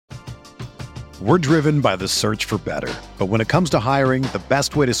We're driven by the search for better. But when it comes to hiring, the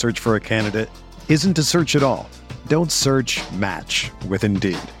best way to search for a candidate isn't to search at all. Don't search, match with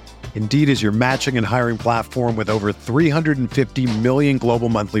Indeed. Indeed is your matching and hiring platform with over 350 million global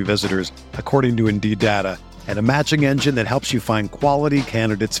monthly visitors, according to Indeed data, and a matching engine that helps you find quality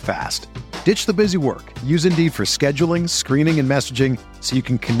candidates fast. Ditch the busy work. Use Indeed for scheduling, screening, and messaging so you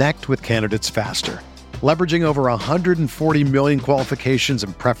can connect with candidates faster. Leveraging over 140 million qualifications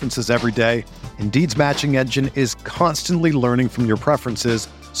and preferences every day, Indeed's matching engine is constantly learning from your preferences,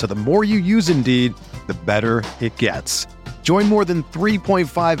 so the more you use Indeed, the better it gets. Join more than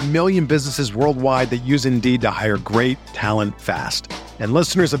 3.5 million businesses worldwide that use Indeed to hire great talent fast. And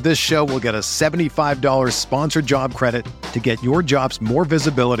listeners of this show will get a $75 sponsored job credit to get your jobs more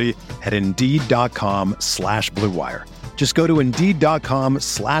visibility at Indeed.com/Blue Wire. Just go to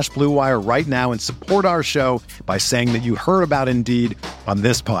Indeed.com/Blue Wire right now and support our show by saying that you heard about Indeed on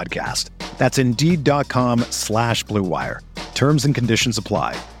this podcast. That's Indeed.com/Blue Wire. Terms and conditions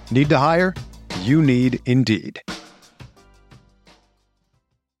apply. Need to hire? You need Indeed.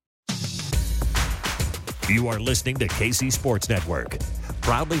 You are listening to KC Sports Network,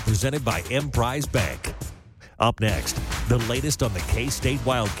 proudly presented by Emprise Bank. Up next, the latest on the K-State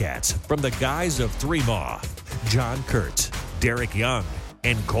Wildcats from the guys of Three Maw, John Kurtz, Derek Young,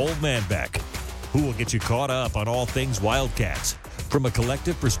 and Cole Manbeck, who will get you caught up on all things Wildcats from a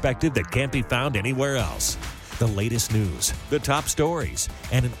collective perspective that can't be found anywhere else. The latest news, the top stories,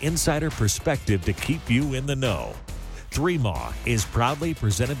 and an insider perspective to keep you in the know. Three Maw is proudly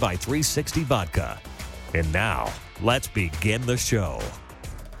presented by 360 Vodka. And now, let's begin the show.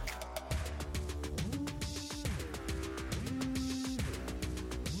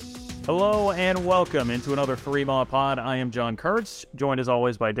 Hello and welcome into another Three Maw Pod. I am John Kurtz, joined as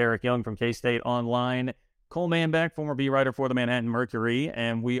always by Derek Young from K-State Online, Cole Manbeck, former beat writer for the Manhattan Mercury,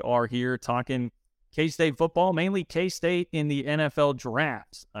 and we are here talking K-State football, mainly K-State in the NFL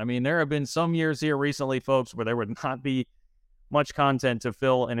draft. I mean, there have been some years here recently, folks, where there would not be much content to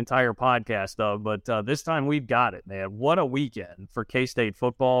fill an entire podcast of, but this time we've got it, man. What a weekend for K-State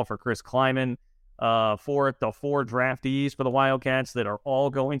football, for Chris Kleiman, for the four draftees for the Wildcats that are all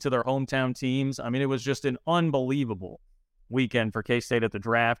going to their hometown teams. I mean, it was just an unbelievable weekend for K-State at the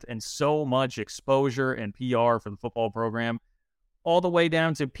draft, and so much exposure and PR for the football program, all the way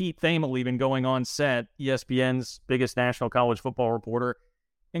down to Pete Thamel even going on set, ESPN's biggest national college football reporter,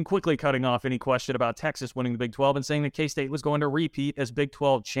 and quickly cutting off any question about Texas winning the Big 12 and saying that K-State was going to repeat as Big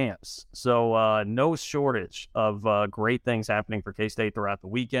 12 champs. So no shortage of great things happening for K-State throughout the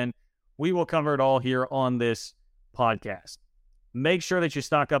weekend. We will cover it all here on this podcast. Make sure that you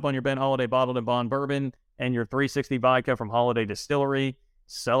stock up on your Ben Holiday Bottled and Bond Bourbon and your 360 Vodka from Holiday Distillery.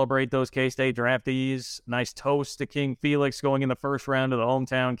 Celebrate those K-State draftees. Nice toast to King Felix going in the first round of the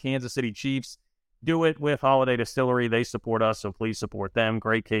hometown Kansas City Chiefs. Do it with Holiday Distillery. They support us, so please support them.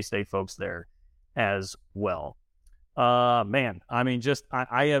 Great K-State folks there as well. Man, I mean, just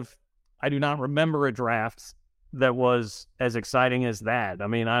I do not remember a draft that was as exciting as that. I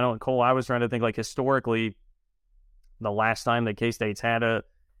mean, Cole, I was trying to think, like, historically, the last time that K-State's had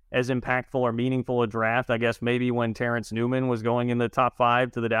as impactful or meaningful a draft, I guess maybe when Terrence Newman was going in the top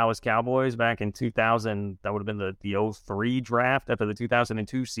 5 to the Dallas Cowboys back in 2000. That would have been the 03 draft after the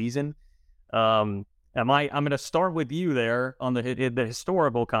 2002 season. I'm going to start with you there on the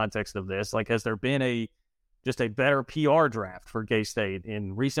historical context of this. Like, has there been just a better PR draft for K-State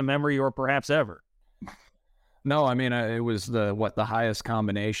in recent memory or perhaps ever? No, I mean, it was the highest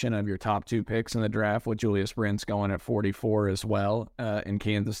combination of your top two picks in the draft, with Julius Brents going at 44 as well in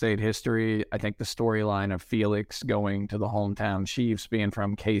Kansas State history. I think the storyline of Felix going to the hometown Chiefs, being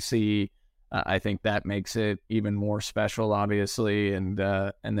from KC, I think that makes it even more special, obviously, and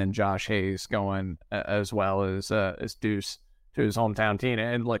then Josh Hayes going as well as Deuce to his hometown team,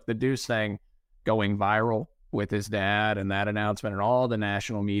 and like the Deuce thing going viral with his dad and that announcement and all the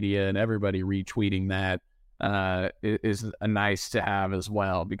national media and everybody retweeting that is a nice to have as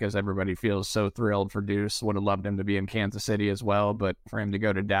well, because everybody feels so thrilled for Deuce. Would have loved him to be in Kansas City as well, but for him to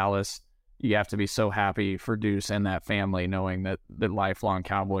go to Dallas, you have to be so happy for Deuce and that family, knowing that lifelong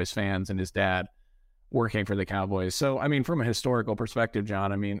Cowboys fans and his dad working for the Cowboys. So, I mean, from a historical perspective,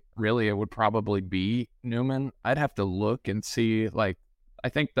 John, I mean, really it would probably be Newman. I'd have to look and see, like, I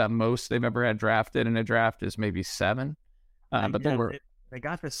think the most they've ever had drafted in a draft is maybe 7. But they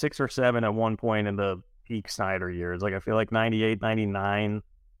got to 6 or 7 at one point in the peak Snyder years. Like, I feel like 98, 99.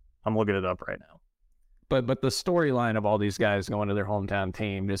 I'm looking it up right now. But the storyline of all these guys going to their hometown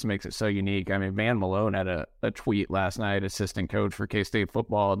team just makes it so unique. I mean, Van Malone had a tweet last night, assistant coach for K-State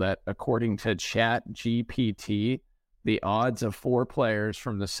football, that according to ChatGPT, the odds of 4 players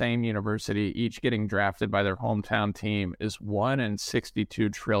from the same university each getting drafted by their hometown team is 1 in 62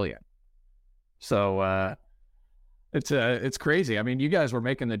 trillion. So it's crazy. I mean, you guys were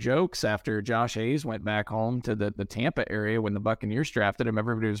making the jokes after Josh Hayes went back home to the Tampa area when the Buccaneers drafted him.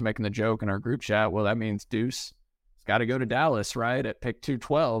 Everybody was making the joke in our group chat, well, that means Deuce has got to go to Dallas, right, at pick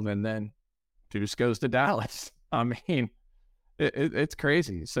 212, and then Deuce goes to Dallas. I mean, it's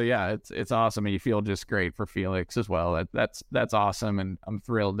crazy. So yeah, it's awesome, and you feel just great for Felix as well. That's awesome, and I'm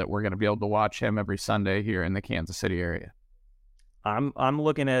thrilled that we're going to be able to watch him every Sunday here in the Kansas City area. I'm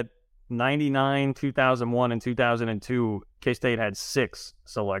looking at 99, 2001, and 2002. K-State had 6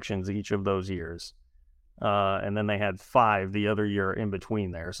 selections each of those years, and then they had 5 the other year in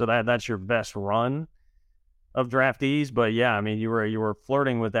between there. So that's your best run of draftees. But yeah, I mean, you were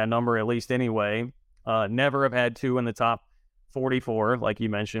flirting with that number at least anyway. Never have had 2 in the top 44, like you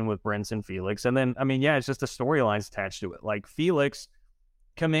mentioned, with Brents and Felix. And then, I mean, yeah, it's just the storylines attached to it. Like, Felix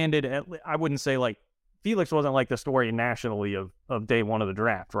commanded, I wouldn't say like, Felix wasn't like the story nationally of day one of the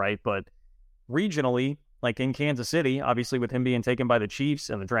draft, right? But regionally, like in Kansas City, obviously with him being taken by the Chiefs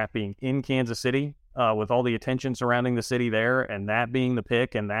and the draft being in Kansas City, with all the attention surrounding the city there and that being the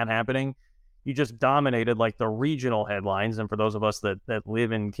pick and that happening, you just dominated like the regional headlines. And for those of us that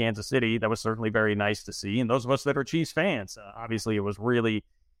live in Kansas City, that was certainly very nice to see. And those of us that are Chiefs fans, obviously it was really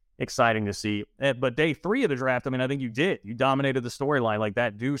exciting to see. But day 3 of the draft, I mean, I think you dominated the storyline. Like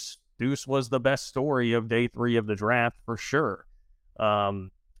that Deuce was the best story of day 3 of the draft for sure.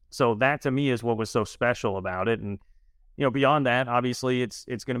 So that to me is what was so special about it. And, you know, beyond that, obviously it's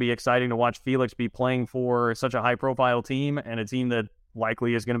going to be exciting to watch Felix be playing for such a high profile team and a team that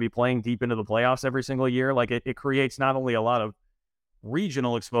likely is going to be playing deep into the playoffs every single year. Like it creates not only a lot of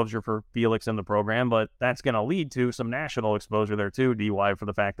regional exposure for Felix in the program, but that's going to lead to some national exposure there too, DY, for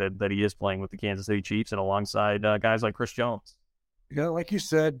the fact that he is playing with the Kansas City Chiefs and alongside guys like Chris Jones. Yeah, like you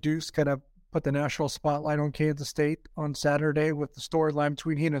said, Deuce kind of put the national spotlight on Kansas State on Saturday with the storyline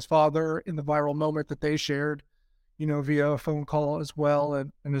between he and his father in the viral moment that they shared, you know, via a phone call as well,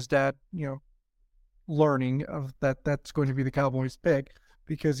 and his dad, you know, learning of that's going to be the Cowboys pick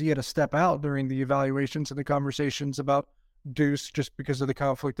because he had to step out during the evaluations and the conversations about Deuce just because of the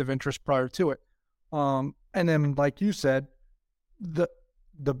conflict of interest prior to it. And then, like you said, the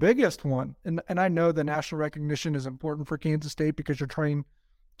biggest one, and I know the national recognition is important for Kansas State because you're trying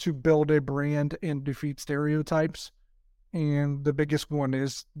to build a brand and defeat stereotypes. And the biggest one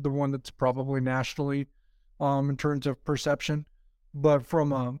is the one that's probably nationally in terms of perception. But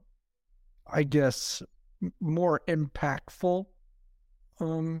from I guess, more impactful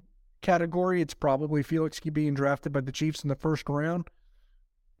category, it's probably Felix being drafted by the Chiefs in the first round,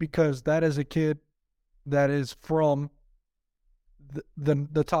 because that is a kid that is from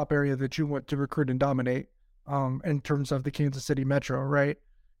the top area that you want to recruit and dominate in terms of the Kansas City Metro, right?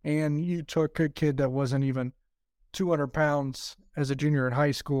 And you took a kid that wasn't even 200 pounds as a junior in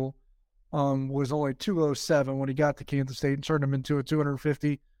high school, was only 207 when he got to Kansas State, and turned him into a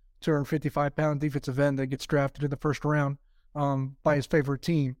 255-pound defensive end that gets drafted in the first round by his favorite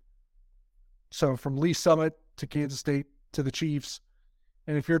team. So from Lee Summit to Kansas State to the Chiefs,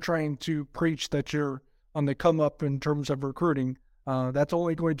 and if you're trying to preach that you're on the come up in terms of recruiting, that's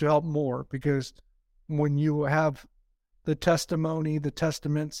only going to help more, because when you have the testimony, the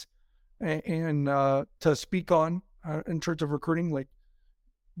testaments, and to speak on in terms of recruiting, like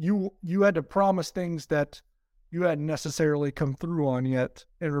you had to promise things that you hadn't necessarily come through on yet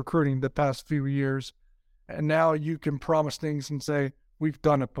in recruiting the past few years. And now you can promise things and say, we've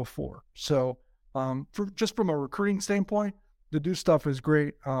done it before. So from a recruiting standpoint, the Deuce stuff is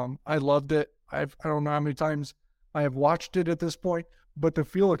great. I loved it. I don't know how many times I have watched it at this point, but the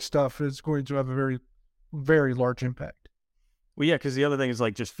Felix stuff is going to have a very, very large impact. Well, yeah, because the other thing is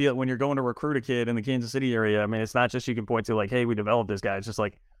like just feel when you're going to recruit a kid in the Kansas City area, I mean, it's not just you can point to like, hey, we developed this guy. It's just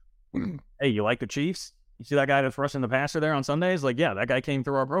like, hey, you like the Chiefs? You see that guy that's rushing the passer there on Sundays? Like, yeah, that guy came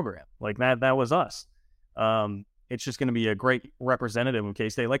through our program. Like, that was us. It's just going to be a great representative of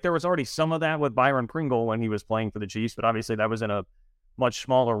K-State. Like, there was already some of that with Byron Pringle when he was playing for the Chiefs, but obviously that was in a much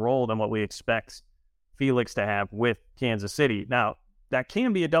smaller role than what we expect Felix to have with Kansas City. Now, that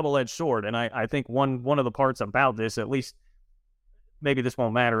can be a double-edged sword, and I think one of the parts about this, at least maybe this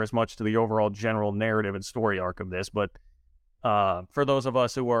won't matter as much to the overall general narrative and story arc of this, but for those of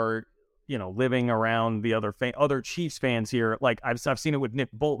us who are, you know, living around the other Chiefs fans here, like I've seen it with Nick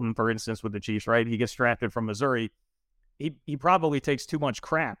Bolton, for instance, with the Chiefs, right? He gets drafted from Missouri. He probably takes too much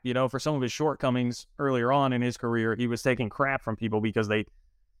crap, you know, for some of his shortcomings earlier on in his career. He was taking crap from people because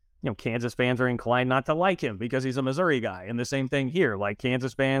Kansas fans are inclined not to like him because he's a Missouri guy. And the same thing here, like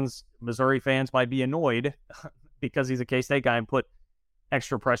Kansas fans, Missouri fans might be annoyed because he's a K-State guy and put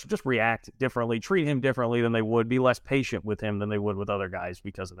extra pressure, just react differently, treat him differently than they would, be less patient with him than they would with other guys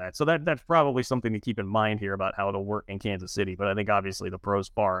because of that. So that's probably something to keep in mind here about how it'll work in Kansas City. But I think obviously the pros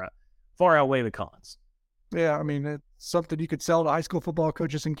far outweigh the cons. Yeah, I mean, it's something you could sell to high school football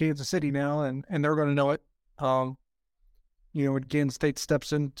coaches in Kansas City now, and they're going to know it. When Kansas State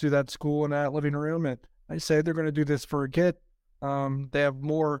steps into that school and that living room, and I say they're going to do this for a kid, they have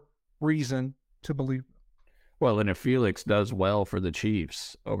more reason to believe. Well, and if Felix does well for the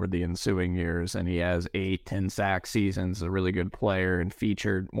Chiefs over the ensuing years, and he has 8-10 sack seasons, a really good player and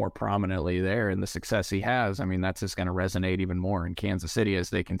featured more prominently there, and the success he has, I mean, that's just going to resonate even more in Kansas City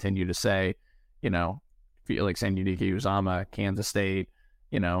as they continue to say, Felix Anudike-Uzomah, Kansas State,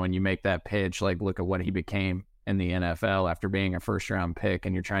 and you make that pitch, like, look at what he became in the NFL after being a first-round pick,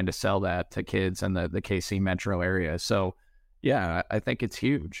 and you're trying to sell that to kids in the KC metro area. So, yeah, I think it's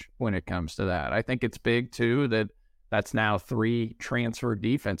huge when it comes to that. I think it's big, too, that's now 3 transfer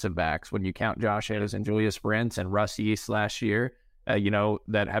defensive backs when you count Josh Hayes and Julius Brents and Russ Yeast last year,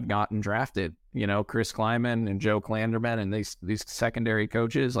 that have gotten drafted. Chris Kleiman and Joe Klanderman and these secondary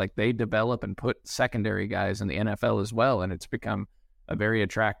coaches, like, they develop and put secondary guys in the NFL as well, and it's become a very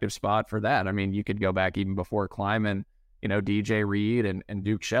attractive spot for that. I mean, you could go back even before Kleiman, DJ Reed and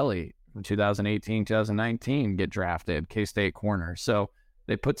Duke Shelley from 2018, 2019 get drafted, K-State corner. So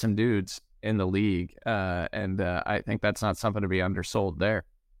they put some dudes in the league, and I think that's not something to be undersold there.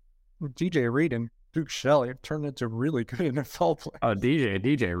 DJ Reed and Duke Shelley have turned into really good NFL players. Oh,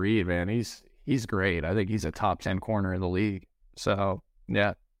 DJ Reed, man, he's great. I think he's a top 10 corner in the league. So,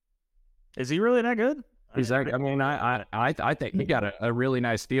 yeah. Is he really that good? I think he got a really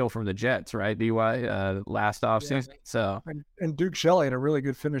nice deal from the Jets, right, DY, last offseason. Yeah. So and Duke Shelley had a really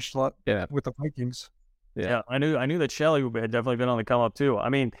good finish with the Vikings. Yeah, I knew that Shelley had definitely been on the come up too. I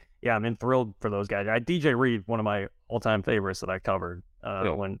mean, yeah, I'm thrilled for those guys. DJ Reed, one of my all-time favorites that I covered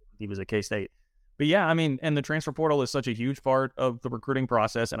when he was at K-State. But yeah, I mean, and the transfer portal is such a huge part of the recruiting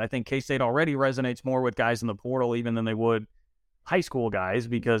process, and I think K-State already resonates more with guys in the portal even than they would high school guys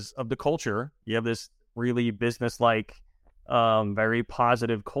because of the culture. You have this really business-like, very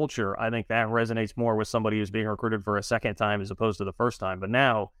positive culture. I think that resonates more with somebody who's being recruited for a second time as opposed to the first time. But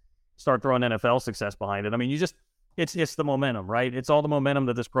now, start throwing NFL success behind it. I mean, it's the momentum, right? It's all the momentum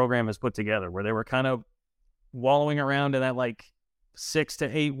that this program has put together, where they were kind of wallowing around in that 6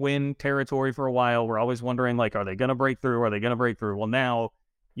 to 8 win territory for a while. We're always wondering, are they going to break through? Are they going to break through? Well, now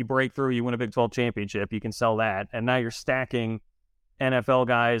you break through, you win a Big 12 championship, you can sell that, and now you're stacking NFL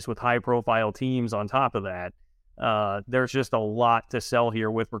guys with high-profile teams on top of that. There's just a lot to sell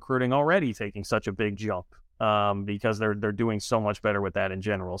here with recruiting already taking such a big jump because they're doing so much better with that in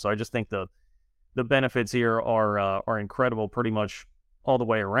general. So I just think the benefits here are incredible pretty much all the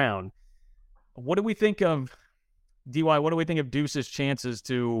way around. What do we think of, DY, what do we think of Deuce's chances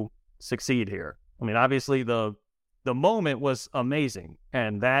to succeed here? I mean, obviously the moment was amazing,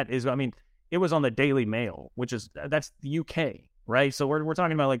 and that is, I mean, it was on the Daily Mail, that's the UK. Right, so we're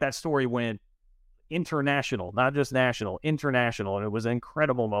talking about that story went international, not just national, international, and it was an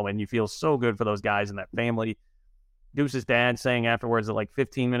incredible moment. You feel so good for those guys and that family. Deuce's dad saying afterwards that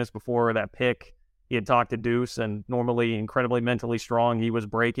 15 minutes before that pick, he had talked to Deuce, and normally incredibly mentally strong, he was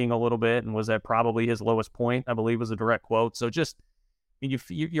breaking a little bit and was at probably his lowest point, I believe was a direct quote. So just,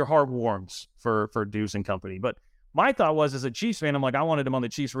 your heart warms for Deuce and company. But my thought was, as a Chiefs fan, I'm I wanted him on the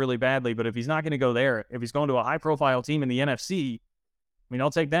Chiefs really badly, but if he's not going to go there, if he's going to a high-profile team in the NFC, I'll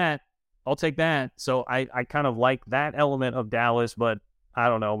take that. So I kind of like that element of Dallas, but I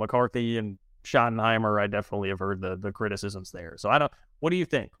don't know, McCarthy and Schottenheimer, I definitely have heard the criticisms there. So what do you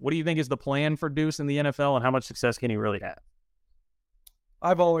think? What do you think is the plan for Deuce in the NFL, and how much success can he really have?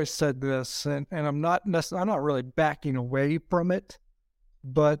 I've always said this, and I'm not really backing away from it,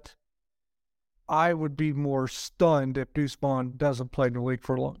 but I would be more stunned if Deuce Vaughn doesn't play in the league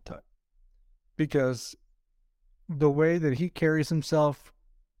for a long time, because the way that he carries himself,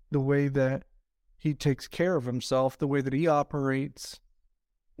 the way that he takes care of himself, the way that he operates,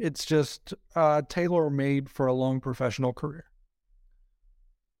 it's just tailor-made for a long professional career.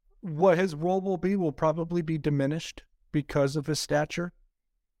 What his role will probably be diminished because of his stature.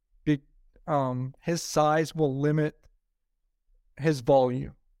 His size will limit his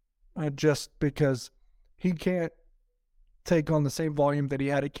volume. Just because he can't take on the same volume that he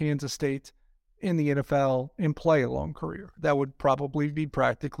had at Kansas State in the NFL and play a long career. That would probably be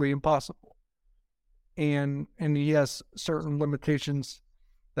practically impossible. And he has certain limitations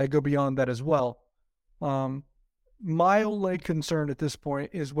that go beyond that as well. My only concern at this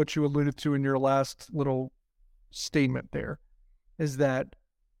point is what you alluded to in your last little statement there, is that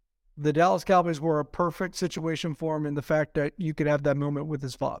the Dallas Cowboys were a perfect situation for him in the fact that you could have that moment with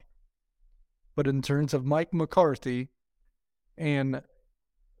his father. But in terms of Mike McCarthy and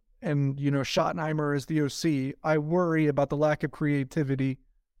Schottenheimer as the OC, I worry about the lack of creativity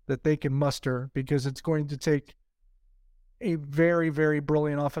that they can muster, because it's going to take a very, very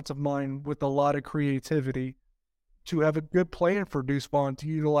brilliant offensive mind with a lot of creativity to have a good plan for Deuce Vaughn to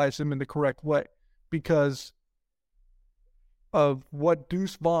utilize him in the correct way. Because of what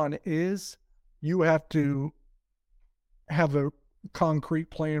Deuce Vaughn is, you have to have a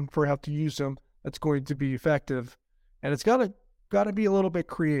concrete plan for how to use him that's going to be effective. And it's got to be a little bit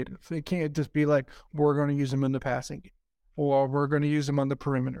creative. It can't just be like, we're going to use him in the passing game, or we're going to use him on the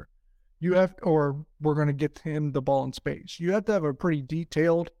perimeter. Or we're going to get him the ball in space. You have to have a pretty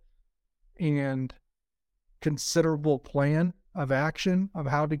detailed and considerable plan of action of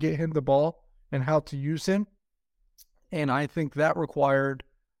how to get him the ball and how to use him. And I think that required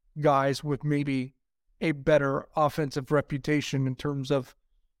guys with maybe a better offensive reputation in terms of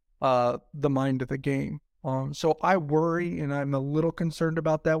the mind of the game. So I worry, and I'm a little concerned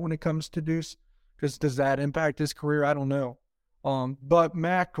about that when it comes to Deuce, because does that impact his career? I don't know. But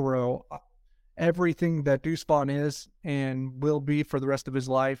macro, everything that Deuce Vaughn is and will be for the rest of his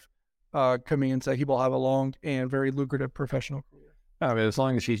life commands that he will have a long and very lucrative professional career. I mean, as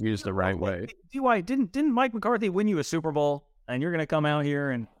long as he's used the right way. D.Y., didn't Mike McCarthy win you a Super Bowl, and you're going to come out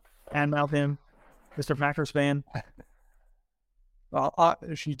here and handmouth him, Mr. Packers fan?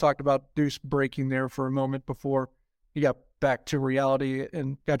 She talked about Deuce breaking there for a moment before he got back to reality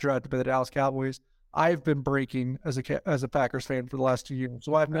and got drafted by the Dallas Cowboys. I've been breaking as a Packers fan for the last 2 years,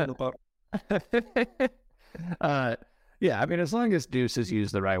 so I've known about it. Yeah, I mean, as long as Deuce is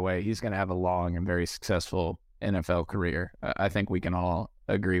used the right way, he's going to have a long and very successful NFL career. I think we can all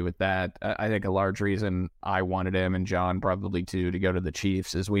agree with that. I think a large reason I wanted him, and John probably too, to go to the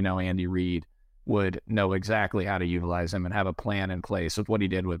Chiefs is we know Andy Reid would know exactly how to utilize him and have a plan in place with what he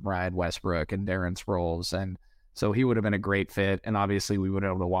did with Brad Westbrook and Darren Sproles. And so he would have been a great fit. And obviously we would have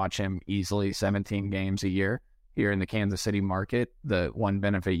been able to watch him easily 17 games a year here in the Kansas City market. The one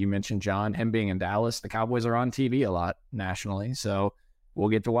benefit you mentioned, John, him being in Dallas, the Cowboys are on TV a lot nationally. So we'll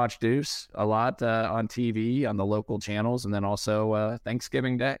get to watch Deuce a lot on TV, on the local channels, and then also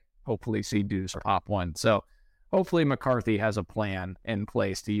Thanksgiving Day. Hopefully see Deuce pop one. So hopefully McCarthy has a plan in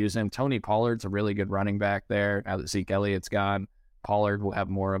place to use him. Tony Pollard's a really good running back there. Now that Zeke Elliott's gone, Pollard will have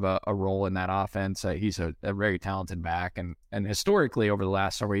more of a role in that offense. He's a very talented back. And historically, over the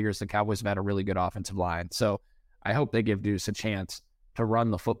last several years, the Cowboys have had a really good offensive line. So I hope they give Deuce a chance to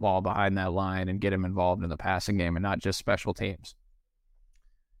run the football behind that line and get him involved in the passing game and not just special teams.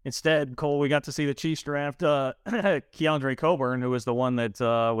 Instead, Cole, we got to see the Chiefs draft Keandre Coburn, who was the one that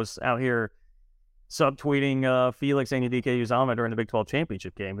was out here subtweeting Felix Anudike-Uzomah during the Big 12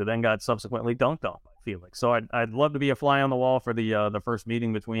 championship game, who then got subsequently dunked on by Felix. So I'd love to be a fly on the wall for the first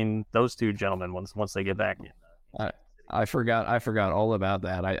meeting between those two gentlemen once they get back in. I forgot all about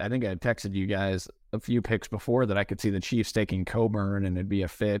that. I think I texted you guys a few picks before that I could see the Chiefs taking Coburn and it'd be a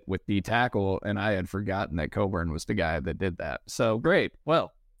fit with D tackle, and I had forgotten that Coburn was the guy that did that. So great.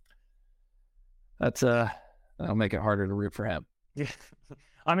 Well, that's that'll make it harder to root for him. Yeah.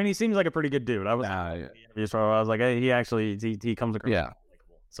 I mean, he seems like a pretty good dude. I was like, hey, he comes across. Yeah.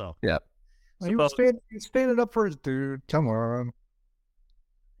 So yeah. He was standing up for his dude. Come on.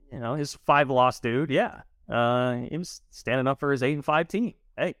 You know, his 5-loss dude. Yeah. He was standing up for his 8-5 team.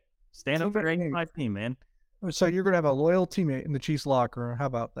 Hey, stand up for your 8-5 team, man. So you're gonna have a loyal teammate in the Chiefs locker room. How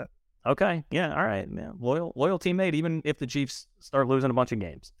about that? Okay. Yeah. All right. Yeah. Loyal teammate, even if the Chiefs start losing a bunch of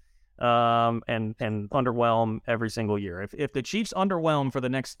games. And underwhelm every single year. If the Chiefs underwhelm for the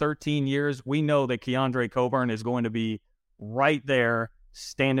next 13 years, we know that Keandre Coburn is going to be right there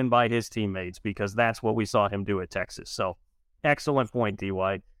standing by his teammates, because that's what we saw him do at Texas. So excellent point,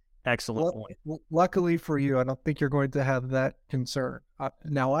 D-Y. Excellent point. Luckily for you, I don't think you're going to have that concern.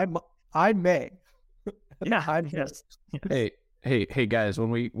 Now I may. Yeah. Yes. Hey guys,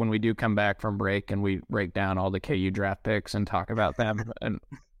 when we do come back from break and we break down all the KU draft picks and talk about them and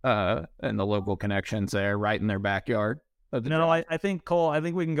the local connections there right in their backyard. I think, Cole,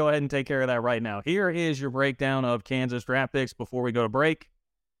 we can go ahead and take care of that right now. Here is your breakdown of Kansas draft picks before we go to break.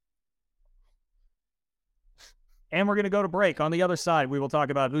 And we're going to go to break. On the other side, we will talk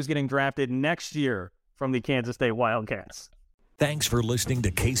about who's getting drafted next year from the Kansas State Wildcats. Thanks for listening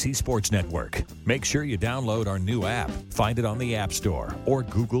to KC Sports Network. Make sure you download our new app. Find it on the App Store or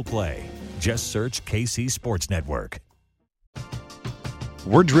Google Play. Just search KC Sports Network.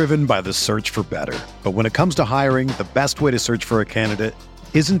 We're driven by the search for better. But when it comes to hiring, the best way to search for a candidate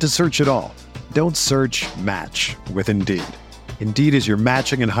isn't to search at all. Don't search, match with Indeed. Indeed is your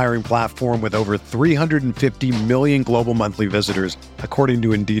matching and hiring platform with over 350 million global monthly visitors, according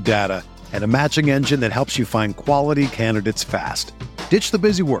to Indeed data, and a matching engine that helps you find quality candidates fast. Ditch the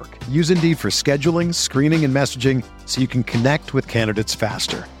busy work. Use Indeed for scheduling, screening, and messaging so you can connect with candidates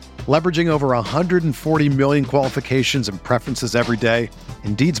faster. Leveraging over 140 million qualifications and preferences every day,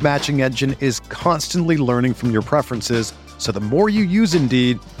 Indeed's matching engine is constantly learning from your preferences, so the more you use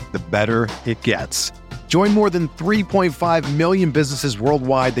Indeed, the better it gets. Join more than 3.5 million businesses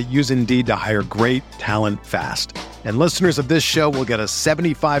worldwide that use Indeed to hire great talent fast. And listeners of this show will get a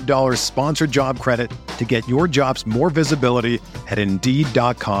 $75 sponsored job credit to get your jobs more visibility at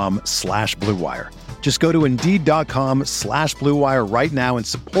Indeed.com/Blue Wire. Just go to Indeed.com/Blue Wire right now and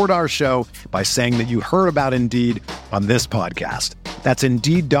support our show by saying that you heard about Indeed on this podcast. That's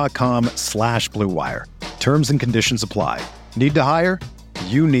Indeed.com/Blue Wire. Terms and conditions apply. Need to hire?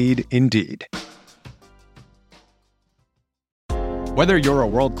 You need Indeed. Whether you're a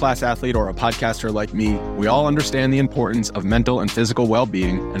world-class athlete or a podcaster like me, we all understand the importance of mental and physical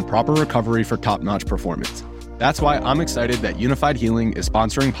well-being and proper recovery for top-notch performance. That's why I'm excited that Unified Healing is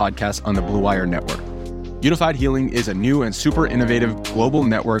sponsoring podcasts on the Blue Wire Network. Unified Healing is a new and super innovative global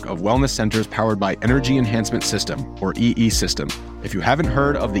network of wellness centers powered by Energy Enhancement System, or EE System. If you haven't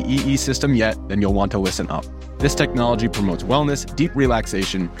heard of the EE System yet, then you'll want to listen up. This technology promotes wellness, deep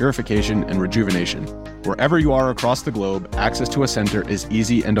relaxation, purification, and rejuvenation. Wherever you are across the globe, access to a center is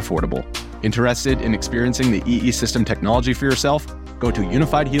easy and affordable. Interested in experiencing the EE System technology for yourself? Go to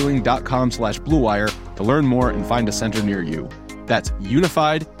unifiedhealing.com/Blue Wire to learn more and find a center near you. That's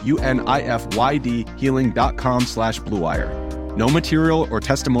unified, UNIFYD, healing.com/Blue Wire. No material or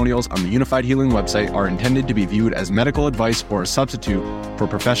testimonials on the Unified Healing website are intended to be viewed as medical advice or a substitute for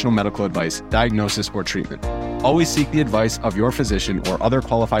professional medical advice, diagnosis, or treatment. Always seek the advice of your physician or other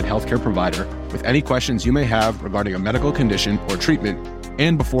qualified healthcare provider with any questions you may have regarding a medical condition or treatment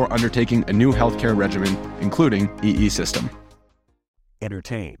and before undertaking a new healthcare regimen, including EE System.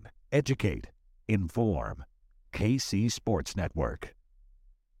 Entertain, educate, inform. KC Sports Network.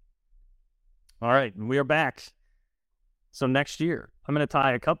 All right, we are back. So next year, I'm going to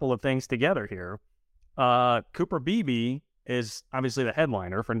tie a couple of things together here. Cooper Beebe is obviously the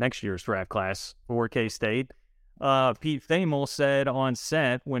headliner for next year's draft class for K-State. Pete Thamel said on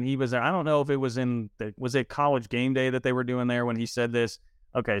set when he was there, I don't know if it was was it College Game Day that they were doing there when he said this?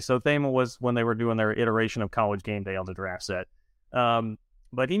 Okay, so Thamel was when they were doing their iteration of College Game Day on the draft set.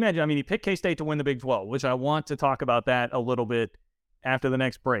 But he mentioned, he picked K-State to win the Big 12, which I want to talk about that a little bit after the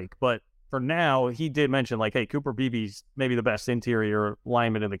next break. But for now, he did mention, hey, Cooper Beebe's maybe the best interior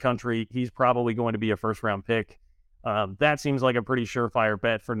lineman in the country. He's probably going to be a first-round pick. That seems like a pretty surefire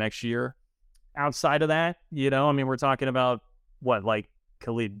bet for next year. Outside of that, we're talking about,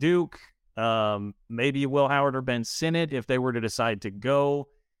 Khalid Duke, maybe Will Howard or Ben Sinnott if they were to decide to go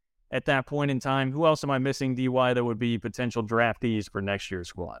at that point in time. Who else am I missing, DY, that would be potential draftees for next year's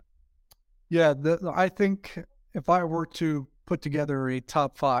squad? Yeah, I think if I were to put together a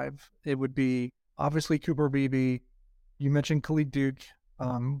top five, it would be obviously Cooper Beebe. You mentioned Khalid Duke,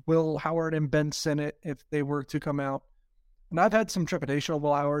 Will Howard, and Ben Sinnott if they were to come out. And I've had some trepidation on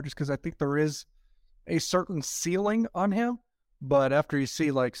Will Howard just because I think there is a certain ceiling on him. But after you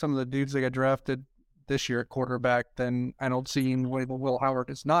see some of the dudes that got drafted this year at quarterback, then I don't see any way that Will Howard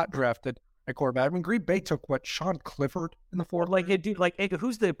is not drafted at quarterback. Green Bay took Sean Clifford in the fourth.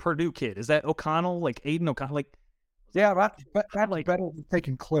 Who's the Purdue kid? Is that O'Connell? Aiden O'Connell? Yeah, that's better than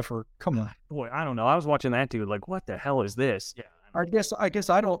taking Clifford. Come on. Boy, I don't know. I was watching that dude. What the hell is this? Yeah. I guess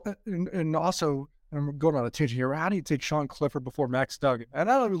I don't. And also, I'm going on a tangent here. How do you take Sean Clifford before Max Duggan? And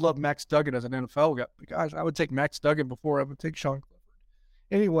I don't love Max Duggan as an NFL guy. Guys, I would take Max Duggan before I would take Sean Clifford.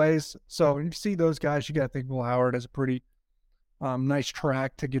 Anyways, so when you see those guys, you got to think Will Howard has a pretty nice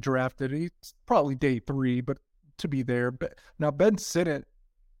track to get drafted. He's probably day 3, but to be there. But now Ben Sinnott,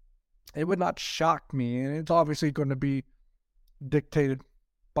 it would not shock me, and it's obviously going to be dictated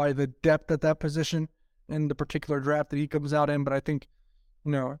by the depth at that position in the particular draft that he comes out in. But I think,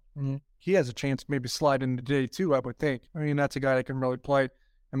 he has a chance to maybe slide into day 2, I would think. That's a guy that can really play,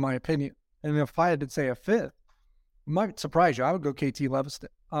 in my opinion. And if I had to say a fifth, might surprise you, I would go KT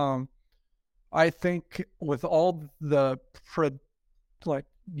Leviston. I think with all the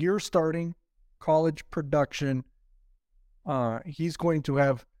year starting college production, he's going to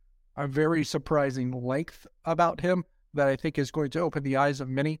have a very surprising length about him that I think is going to open the eyes of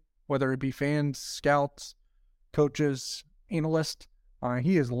many, whether it be fans, scouts, coaches, analysts.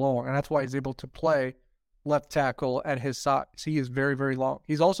 He is long, and that's why he's able to play left tackle at his size. He is very, very long.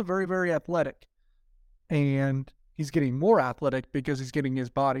 He's also very, very athletic, and he's getting more athletic because he's getting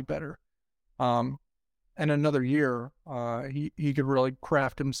his body better. in another year, he could really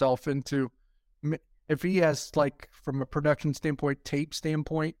craft himself into, if he has, like, from a production standpoint, tape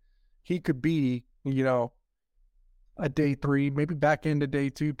standpoint, he could be, a day 3, maybe back into day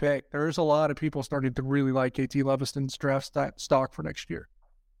 2 pick. There's a lot of people starting to really like KT Leviston's draft stock for next year.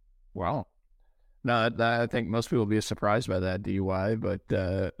 Wow. No, I think most people will be surprised by that, DUI, but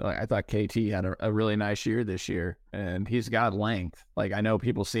I thought KT had a really nice year this year, and he's got length. Like, I know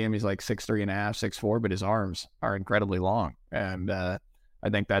people see him, he's like 6'3.5", 6'4", but his arms are incredibly long, and I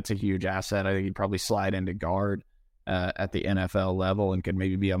think that's a huge asset. I think he'd probably slide into guard at the NFL level and could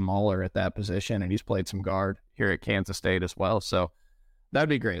maybe be a mauler at that position, and he's played some guard here at Kansas State as well, so that'd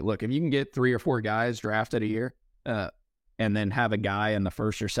be great. Look, if you can get 3 or 4 guys drafted a year, and then have a guy in the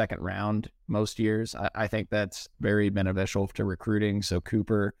first or second round most years, I think that's very beneficial to recruiting. So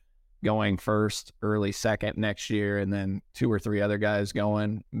Cooper going first, early second next year, and then 2 or 3 other guys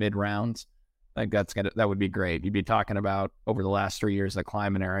going mid rounds. I think that would be great. You'd be talking about over the last 3 years of the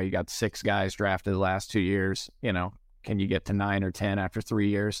Kleiman era, you got 6 guys drafted the last 2 years. Can you get to 9 or 10 after 3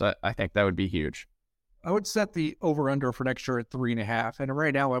 years? I think that would be huge. I would set the over-under for next year at 3.5, and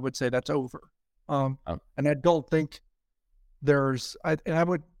right now I would say that's over. And I don't think this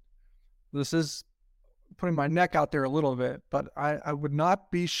is putting my neck out there a little bit, but I would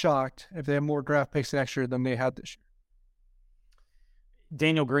not be shocked if they have more draft picks next year than they had this year.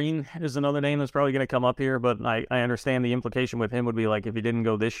 Daniel Green is another name that's probably going to come up here, but I understand the implication with him would be like if he didn't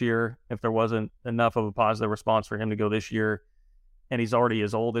go this year, if there wasn't enough of a positive response for him to go this year, and he's already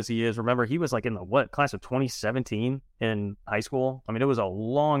as old as he is. Remember, he was like in the class of 2017 in high school? I mean, it was a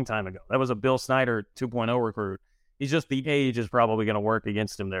long time ago. That was a Bill Snyder 2.0 recruit. He's just, the age is probably going to work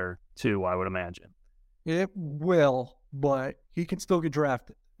against him there too, I would imagine. It will, but he can still get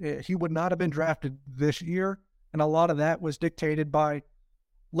drafted. He would not have been drafted this year, and a lot of that was dictated by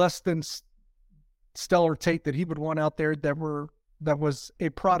less than stellar tape that he would want out there that was a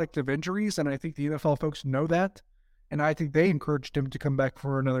product of injuries, and I think the NFL folks know that, and I think they encouraged him to come back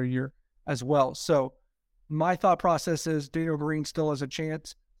for another year as well. So my thought process is Daniel Green still has a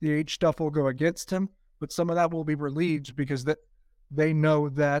chance. The age stuff will go against him, but some of that will be relieved because they know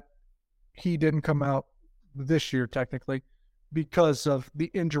that he didn't come out this year technically because of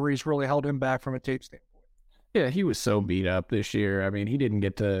the injuries really held him back from a tape standpoint. Yeah, he was so beat up this year. I mean, he didn't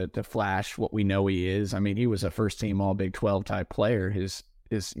get to flash what we know he is. I mean, he was a first-team All-Big 12 type player his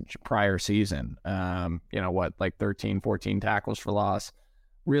prior season. 13, 14 tackles for loss.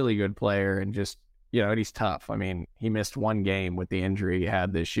 Really good player, and just, and he's tough. I mean, he missed 1 game with the injury he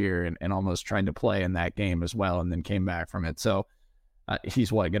had this year and almost tried to play in that game as well and then came back from it. So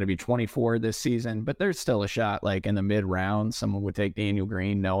he's going to be 24 this season, but there's still a shot like in the mid-round. Someone would take Daniel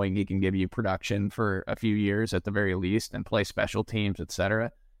Green knowing he can give you production for a few years at the very least and play special teams,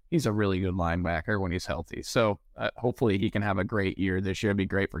 etc. He's a really good linebacker when he's healthy. So hopefully he can have a great year this year. It'd be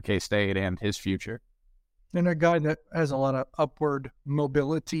great for K-State and his future. And a guy that has a lot of upward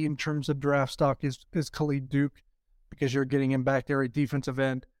mobility in terms of draft stock is Khalid Duke, because you're getting him back there at defensive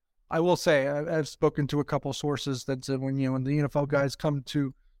end. I will say I've spoken to a couple sources that said when the NFL guys come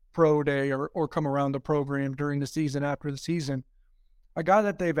to pro day or come around the program during the season after the season, a guy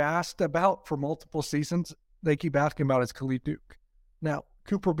that they've asked about for multiple seasons, they keep asking about is Khalid Duke. Now,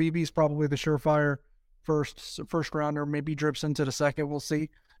 Cooper Beebe is probably the surefire first rounder, maybe drips into the second. We'll see,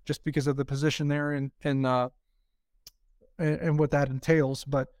 just because of the position there and what that entails.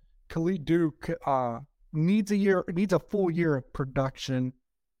 But Khalid Duke needs a full year of production.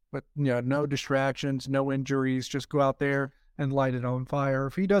 But, no distractions, no injuries, just go out there and light it on fire.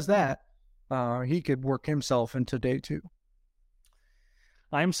 If he does that, he could work himself into day 2.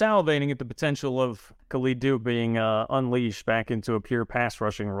 I'm salivating at the potential of Khalid Duke being unleashed back into a pure pass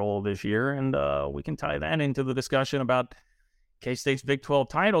rushing role this year, and we can tie that into the discussion about K-State's Big 12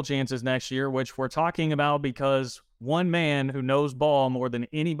 title chances next year, which we're talking about because one man who knows ball more than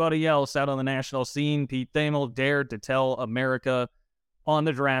anybody else out on the national scene, Pete Thamel, dared to tell America on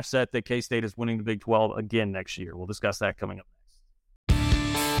the draft set that K-State is winning the Big 12 again next year. We'll discuss that coming up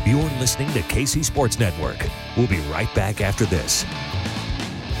next. You're listening to KC Sports Network. We'll be right back after this.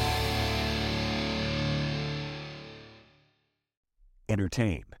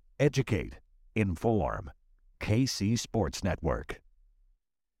 Entertain, educate, inform. KC Sports Network.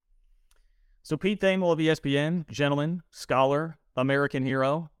 So Pete Thamel of ESPN, gentleman, scholar, American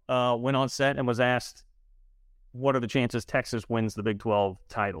hero, went on set and was asked, what are the chances Texas wins the Big 12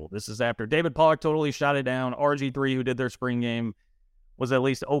 title? This is after David Pollock totally shot it down. RG3, who did their spring game, was at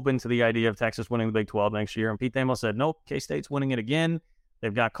least open to the idea of Texas winning the Big 12 next year. And Pete Thamel said, nope, K-State's winning it again.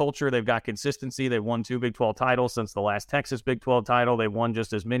 They've got culture. They've got consistency. They've won 2 Big 12 titles since the last Texas Big 12 title. They've won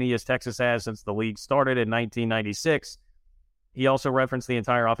just as many as Texas has since the league started in 1996. He also referenced the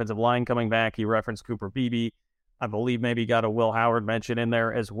entire offensive line coming back. He referenced Cooper Beebe. I believe maybe got a Will Howard mention in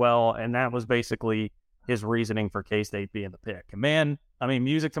there as well. And that was basically his reasoning for K-State being the pick. Man, I mean,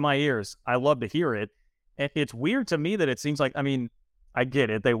 music to my ears. I love to hear it. It's weird to me that it seems like, I mean, I get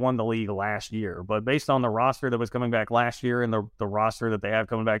it. They won the league last year. But based on the roster that was coming back last year and the roster that they have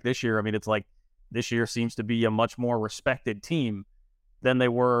coming back this year, I mean, it's like this year seems to be a much more respected team than they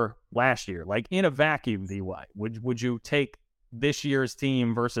were last year. Like in a vacuum, DY, would you take this year's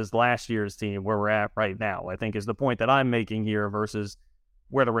team versus last year's team where we're at right now, I think is the point that I'm making here versus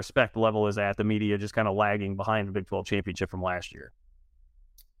where the respect level is at, the media just kind of lagging behind the Big 12 championship from last year.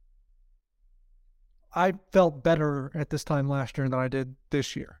 I felt better at this time last year than I did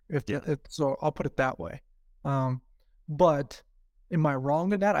this year. So I'll put it that way. But am I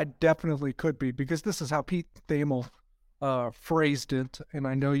wrong in that? I definitely could be, because this is how Pete Thamel phrased it, and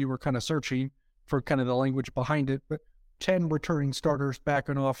I know you were kind of searching for kind of the language behind it, but 10 returning starters back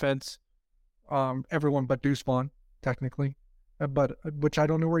on offense, everyone but Deuce Vaughn, technically, but which I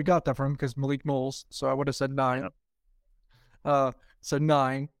don't know where he got that from, because Malik Knowles, so I would have said 9. So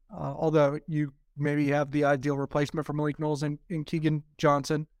 9, although you maybe have the ideal replacement for Malik Knowles in Keegan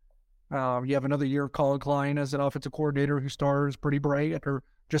Johnson. You have another year of Colin Klein as an offensive coordinator who stars pretty bright after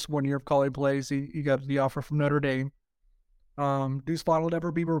just 1 year of college plays. He got the offer from Notre Dame. Deuce Vaughn will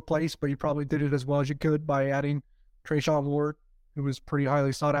never be replaced, but you probably did it as well as you could by adding Trayshawn Ward, who was pretty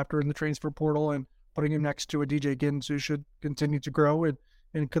highly sought after in the transfer portal, and putting him next to a DJ Giddens who should continue to grow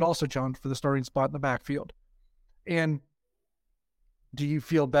and could also challenge for the starting spot in the backfield. And do you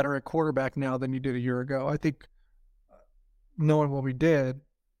feel better at quarterback now than you did a year ago? I think knowing what we did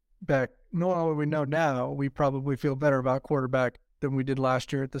knowing what we know now, we probably feel better about quarterback than we did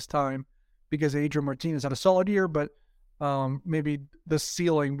last year at this time, because Adrian Martinez had a solid year, but maybe the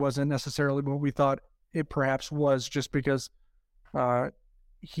ceiling wasn't necessarily what we thought it perhaps was, just because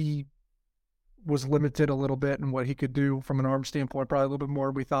he was limited a little bit in what he could do from an arm standpoint, probably a little bit more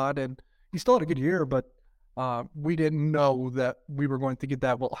than we thought. And he still had a good year, but we didn't know that we were going to get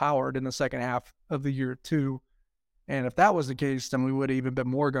that Will Howard in the second half of the year too. And if that was the case, then we would have even been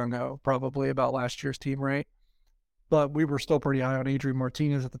more gung-ho probably about last year's team, right? But we were still pretty high on Adrian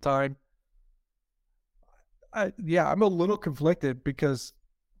Martinez at the time. I'm a little conflicted, because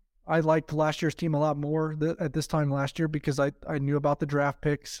I liked last year's team a lot more at this time last year, because I knew about the draft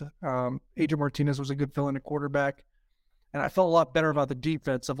picks. Adrian Martinez was a good fill-in at quarterback. And I felt a lot better about the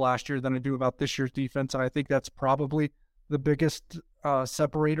defense of last year than I do about this year's defense. And I think that's probably the biggest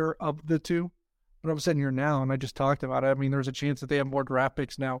separator of the two. But I'm sitting here now, and I just talked about it. I mean, there's a chance that they have more draft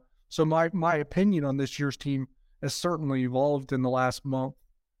picks now. So my opinion on this year's team has certainly evolved in the last month.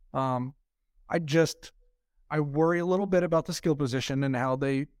 I worry a little bit about the skill position and how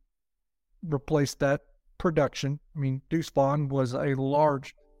they replaced that production. I mean, Deuce Vaughn was a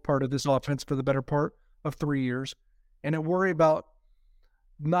large part of this offense for the better part of 3 years. And I worry about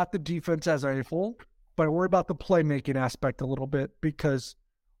not the defense as a whole, but I worry about the playmaking aspect a little bit, because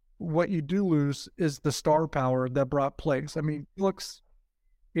what you do lose is the star power that brought plays. I mean, looks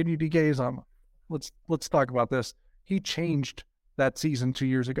Idike. Let's talk about this. He changed that season 2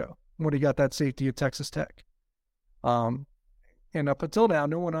 years ago when he got that safety at Texas Tech. And up until now,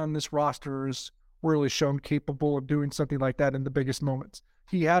 no one on this roster is really shown capable of doing something like that in the biggest moments.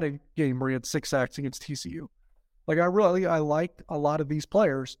 He had a game where he had 6 sacks against TCU. Like, I liked a lot of these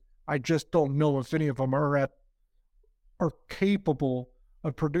players. I just don't know if any of them are capable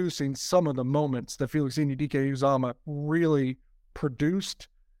of producing some of the moments that Felix Anudike-Uzomah really produced.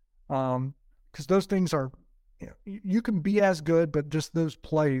 Because those things are, you can be as good, but just those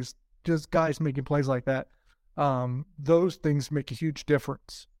plays, just guys making plays like that, those things make a huge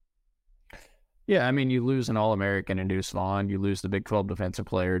difference. Yeah, I mean, you lose an All-American in Deuce Vaughn, you lose the Big 12 Defensive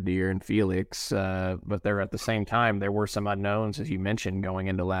Player of the Year in Felix, but there at the same time, there were some unknowns, as you mentioned, going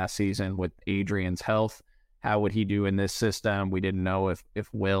into last season with Adrian's health. How would he do in this system? We didn't know if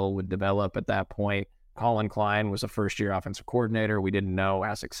Will would develop at that point. Colin Klein was a first-year offensive coordinator. We didn't know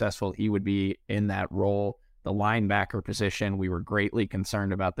how successful he would be in that role. The linebacker position, we were greatly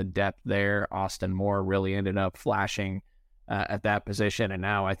concerned about the depth there. Austin Moore really ended up flashing at that position, and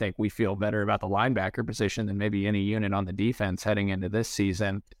now I think we feel better about the linebacker position than maybe any unit on the defense heading into this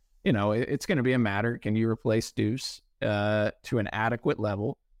season. It's going to be a matter. Can you replace Deuce to an adequate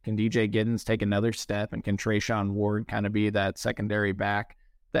level? Can DJ Giddens take another step, and can Trayshawn Ward kind of be that secondary back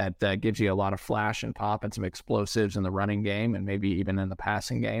that gives you a lot of flash and pop and some explosives in the running game and maybe even in the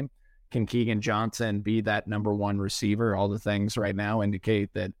passing game? can Keegan Johnson be that number one receiver? All the things right now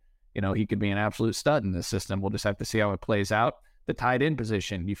indicate that, he could be an absolute stud in this system. We'll just have to see how it plays out. The tight end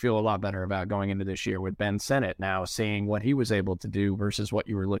position, you feel a lot better about going into this year with Ben Sennett now, seeing what he was able to do versus what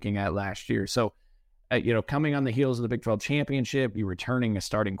you were looking at last year. So, coming on the heels of the Big 12 championship, you returning a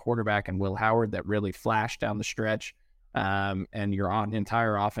starting quarterback in Will Howard that really flashed down the stretch, and your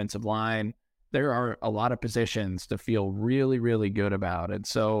entire offensive line. There are a lot of positions to feel really, really good about. And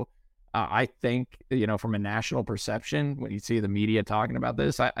so I think, from a national perception, when you see the media talking about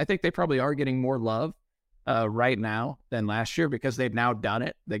this, I think they probably are getting more love right now than last year because they've now done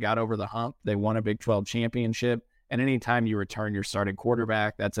it. They got over the hump. They won a Big 12 championship. And anytime you return your starting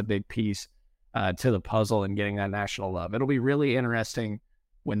quarterback, that's a big piece to the puzzle and getting that national love. It'll be really interesting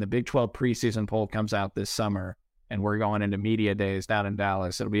when the Big 12 preseason poll comes out this summer and we're going into media days down in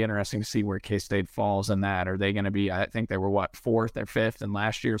Dallas. It'll be interesting to see where K-State falls in that. Are they going to be, I think they were, 4th or 5th in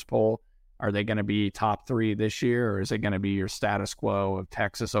last year's poll? Are they going to be top 3 this year, or is it going to be your status quo of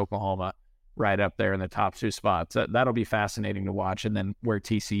Texas, Oklahoma, right up there in the top 2 spots? That'll be fascinating to watch, and then where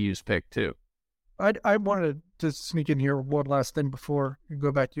TCU's picked too. I wanted to sneak in here one last thing before we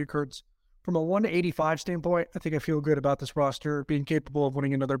go back to you, Kurtz. From a 185 standpoint, I think I feel good about this roster being capable of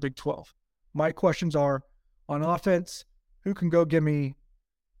winning another Big 12. My questions are, on offense, who can go give me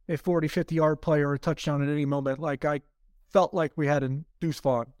a 40, 50-yard play or a touchdown at any moment like I felt like we had in Deuce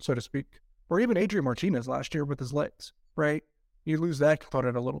Vaughn, so to speak, or even Adrian Martinez last year with his legs, right? You lose that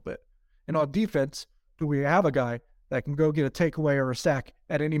component a little bit. And on defense, do we have a guy that can go get a takeaway or a sack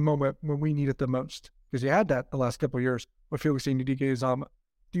at any moment when we need it the most? Because you had that the last couple of years with Felix Anudike-Uzomah.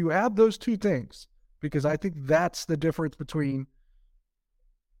 Do you have those two things? Because I think that's the difference between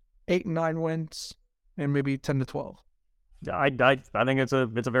 8 and 9 wins and maybe 10 to 12. I think it's a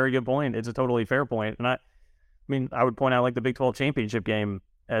very good point. It's a totally fair point. And I would point out like the Big 12 championship game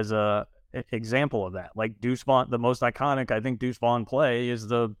as a example of that. Like Deuce Vaughn, the most iconic, I think, Deuce Vaughn play is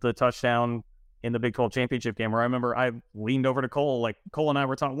the touchdown in the Big 12 championship game where I remember I leaned over to Cole, like Cole and I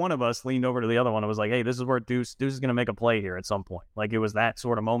were talking, one of us leaned over to the other one and was like, hey, this is where Deuce is going to make a play here at some point. Like it was that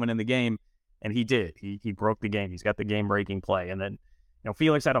sort of moment in the game, and he did. He broke the game. He's got the game-breaking play. And then,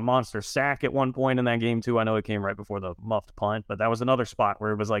 Felix had a monster sack at one point in that game too. I know it came right before the muffed punt, but that was another spot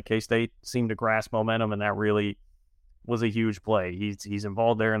where it was like K-State seemed to grasp momentum, and that really was a huge play. He's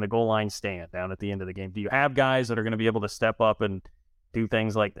involved there in the goal line stand down at the end of the game. Do you have guys that are going to be able to step up and do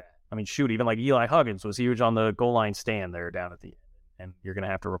things like that? I mean, shoot, even like Eli Huggins was huge on the goal line stand there down at the end, and you're going to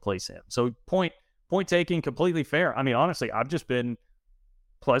have to replace him. So point taking, completely fair. I mean, honestly, I've just been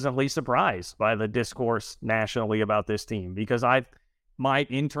pleasantly surprised by the discourse nationally about this team because my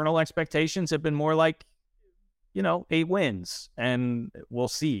internal expectations have been more like, 8 wins, and we'll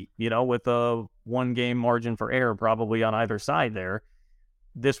see, with a 1-game margin for error probably on either side there.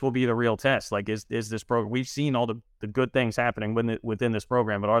 This will be the real test. Like, is this program? We've seen all the good things happening within this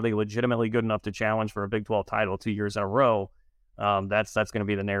program, but are they legitimately good enough to challenge for a Big 12 title 2 years in a row? That's going to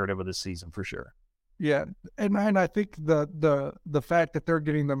be the narrative of this season for sure. Yeah, and I think the fact that they're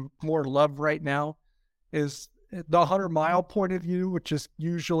getting them more love right now is the 100-mile point of view, which is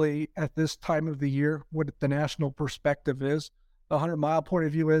usually at this time of the year what the national perspective is. The 100-mile point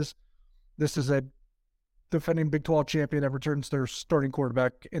of view is this is a defending Big 12 champion that returns their starting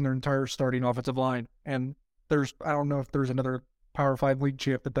quarterback in their entire starting offensive line. And I don't know if there's another Power 5 league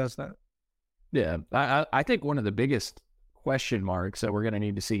champ that does that. Yeah, I think one of the biggest question marks that we're going to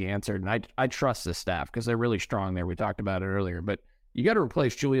need to see answered, and I trust the staff because they're really strong there. We talked about it earlier, but you got to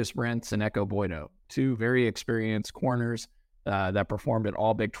replace Julius Brents and Echo Boydo, 2 very experienced corners that performed at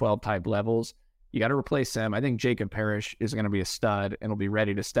all Big 12 type levels. You got to replace them. I think Jacob Parrish is going to be a stud and will be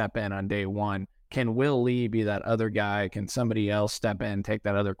ready to step in on day one. Can Will Lee be that other guy? Can somebody else step in, take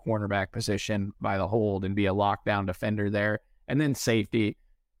that other cornerback position by the hold and be a lockdown defender there? And then safety.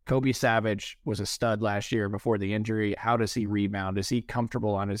 Kobe Savage was a stud last year before the injury. How does he rebound? Is he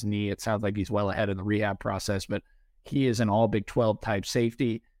comfortable on his knee? It sounds like he's well ahead of the rehab process, but he is an all Big 12 type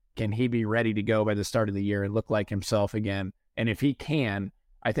safety. Can he be ready to go by the start of the year and look like himself again? And if he can,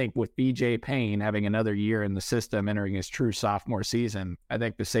 I think with BJ Payne having another year in the system, entering his true sophomore season, I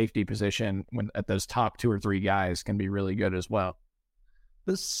think the safety position at those top 2 or 3 guys can be really good as well.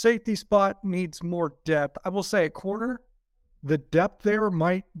 The safety spot needs more depth. I will say at corner, the depth there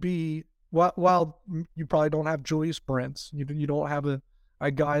might be, while you probably don't have Julius Brents, you don't have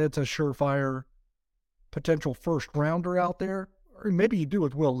a guy that's a surefire potential first rounder out there, or maybe you do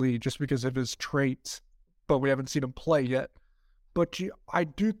with Will Lee just because of his traits, but we haven't seen him play yet. But I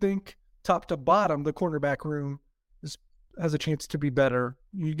do think top to bottom, the cornerback room has a chance to be better.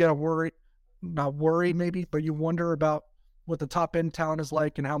 You got to not worry maybe, but you wonder about what the top end talent is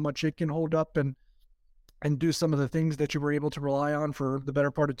like and how much it can hold up and do some of the things that you were able to rely on for the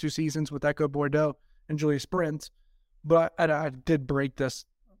better part of 2 seasons with Echo Bordeaux and Julius Brents. But I did break this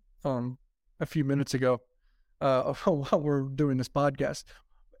a few minutes ago while we're doing this podcast.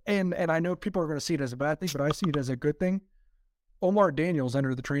 And I know people are going to see it as a bad thing, but I see it as a good thing. Omar Daniels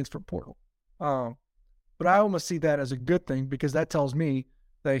entered the transfer portal. But I almost see that as a good thing because that tells me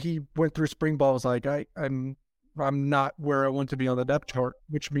that he went through spring ball was like, I'm not where I want to be on the depth chart,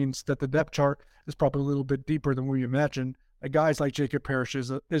 which means that the depth chart is probably a little bit deeper than we imagined. Guys like Jacob Parrish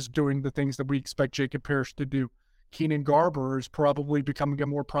is doing the things that we expect Jacob Parrish to do. Keenan Garber is probably becoming a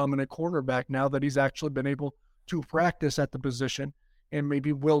more prominent cornerback now that he's actually been able to practice at the position. And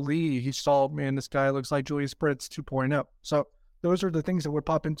maybe Will Lee, he saw, man, this guy looks like Julius Brents 2.0. So those are the things that would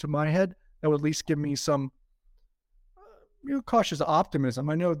pop into my head that would at least give me some cautious optimism.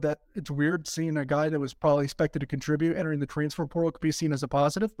 I know that it's weird seeing a guy that was probably expected to contribute entering the transfer portal could be seen as a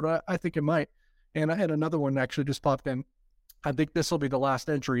positive, but I think it might. And I had another one actually just popped in. I think this will be the last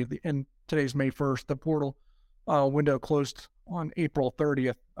entry, and today's May 1st. The portal window closed on April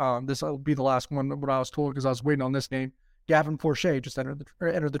 30th. This will be the last one, what I was told, because I was waiting on this name. Gavin Forche just entered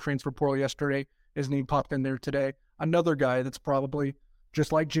the transfer portal yesterday. His name popped in there today. Another guy that's probably,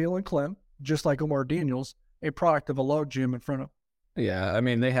 just like Jalen Clem, just like Omar Daniels, a product of a log jam in front of him. Yeah, I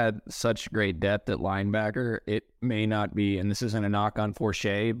mean, they had such great depth at linebacker. It may not be, and this isn't a knock on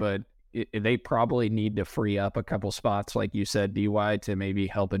Forche, but they probably need to free up a couple spots, like you said, DY, to maybe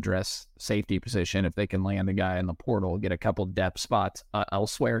help address safety position if they can land a guy in the portal, get a couple depth spots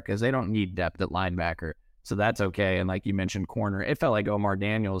elsewhere, because they don't need depth at linebacker. So that's okay. And like you mentioned, corner, it felt like Omar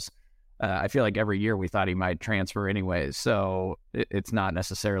Daniels. I feel like every year we thought he might transfer anyways. So it's not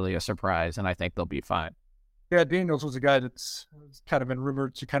necessarily a surprise, and I think they'll be fine. Yeah, Daniels was a guy that's kind of been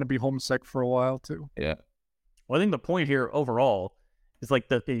rumored to kind of be homesick for a while too. Yeah. Well, I think the point here overall is like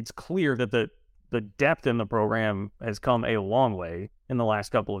it's clear that the depth in the program has come a long way in the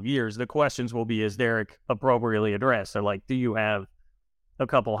last couple of years. The questions will be, is Derek appropriately addressed? So like, do you have a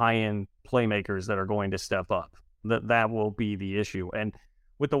couple high-end playmakers that are going to step up? That will be the issue. And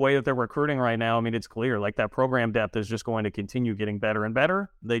with the way that they're recruiting right now, I mean, it's clear like that program depth is just going to continue getting better and better.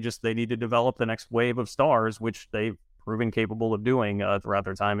 They need to develop the next wave of stars, which they've proven capable of doing throughout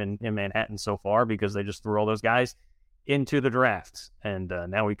their time in Manhattan so far, because they just threw all those guys into the draft. And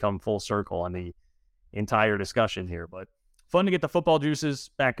now we come full circle on the entire discussion here. But fun to get the football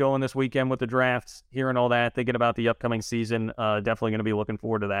juices back going this weekend with the drafts, hearing all that, thinking about the upcoming season. Definitely going to be looking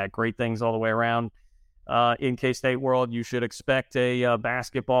forward to that. Great things all the way around. In K-State world, you should expect a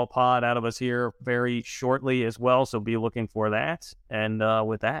basketball pod out of us here very shortly as well, so be looking for that. And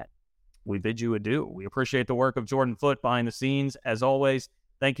with that, we bid you adieu. We appreciate the work of Jordan Foote behind the scenes. As always,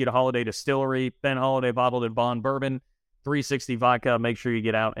 thank you to Holiday Distillery, Ben Holiday Bottled and Bond Bourbon, 360 Vodka. Make sure you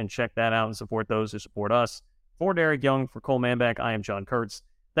get out and check that out and support those who support us. For Derek Young, for Cole Manbeck, I am John Kurtz.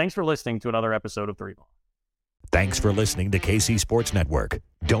 Thanks for listening to another episode of 3 Ball. Thanks for listening to KC Sports Network.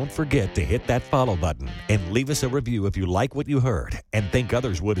 Don't forget to hit that follow button and leave us a review if you like what you heard and think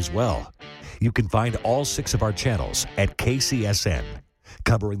others would as well. You can find all 6 of our channels at KCSN,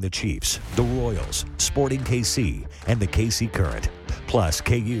 covering the Chiefs, the Royals, Sporting KC, and the KC Current, plus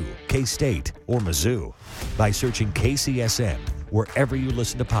KU, K-State, or Mizzou by searching KCSN wherever you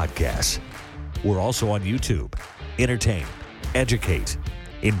listen to podcasts. We're also on YouTube. Entertain, educate,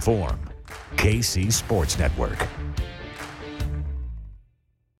 inform. KC Sports Network.